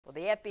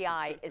Well, the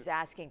FBI is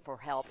asking for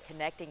help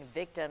connecting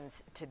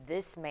victims to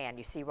this man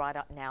you see right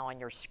now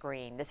on your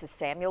screen. This is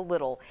Samuel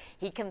Little.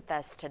 He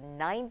confessed to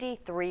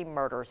 93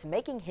 murders,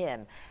 making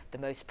him the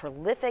most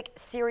prolific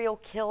serial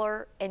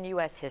killer in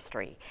U.S.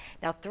 history.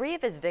 Now, 3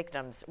 of his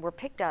victims were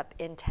picked up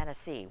in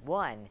Tennessee,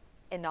 1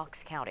 in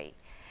Knox County.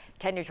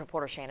 10 News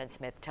reporter Shannon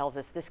Smith tells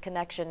us this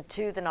connection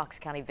to the Knox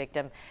County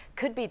victim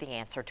could be the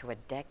answer to a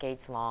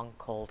decades-long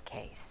cold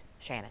case.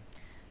 Shannon.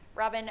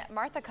 Robin,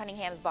 Martha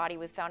Cunningham's body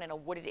was found in a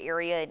wooded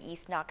area in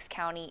East Knox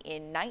County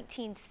in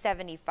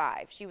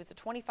 1975. She was a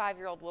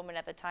 25-year-old woman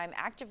at the time,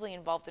 actively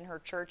involved in her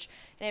church,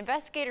 and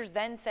investigators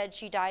then said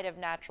she died of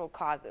natural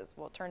causes.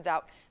 Well, it turns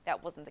out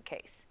that wasn't the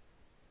case.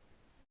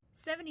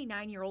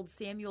 79-year-old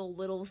Samuel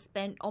Little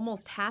spent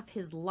almost half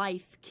his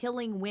life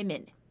killing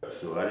women.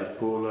 So I just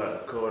pulled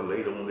out the car and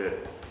laid on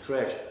that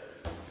trash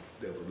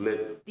that was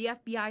lit. The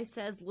FBI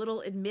says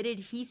Little admitted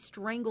he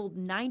strangled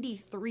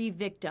 93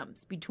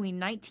 victims between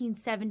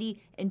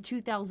 1970 and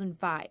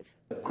 2005.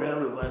 I grabbed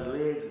her by the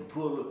legs and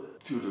pulled her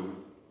to the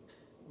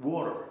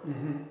water.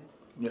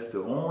 That's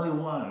the only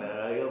one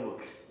that I ever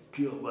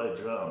killed by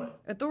drowning.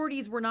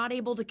 Authorities were not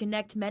able to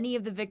connect many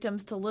of the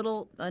victims to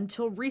Little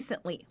until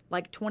recently,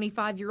 like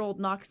 25-year-old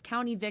Knox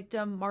County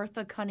victim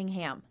Martha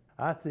Cunningham.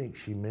 I think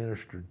she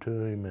ministered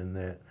to him and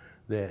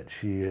that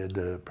she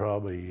had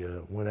probably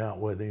went out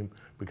with him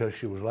because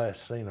she was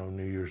last seen on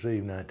New Year's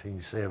Eve,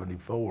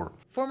 1974.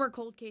 Former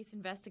cold case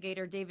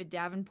investigator David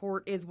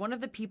Davenport is one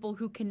of the people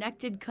who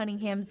connected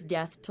Cunningham's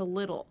death to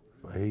Little.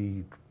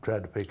 He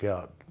tried to pick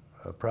out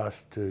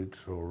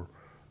prostitutes or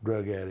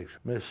drug addicts.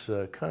 Miss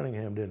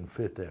Cunningham didn't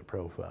fit that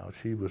profile.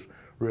 She was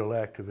real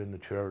active in the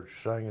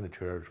church, sang in the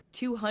church.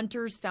 2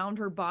 hunters found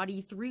her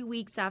body 3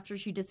 weeks after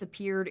she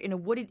disappeared in a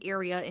wooded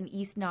area in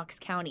East Knox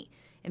County.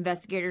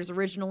 Investigators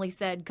originally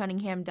said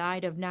Cunningham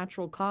died of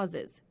natural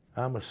causes.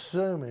 I'm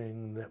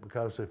assuming that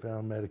because they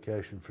found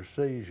medication for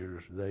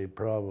seizures, they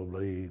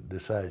probably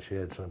decided she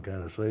had some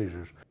kind of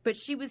seizures. But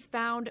she was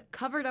found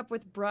covered up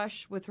with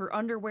brush with her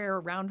underwear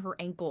around her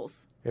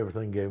ankles.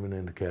 Everything gave an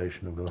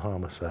indication of a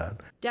homicide.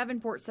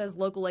 Davenport says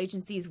local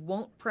agencies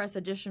won't press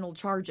additional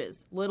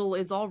charges. Little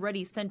is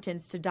already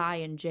sentenced to die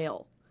in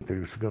jail.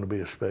 There's going to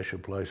be a special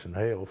place in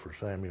hell for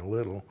Samuel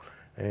Little,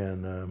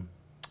 and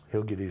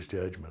he'll get his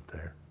judgment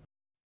there.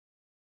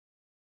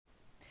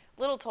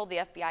 Little told the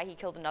FBI he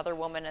killed another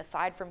woman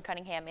aside from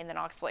Cunningham in the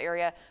Knoxville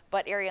area,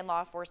 but area and law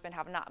enforcement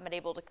have not been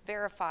able to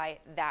verify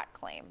that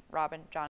claim. Robin, John.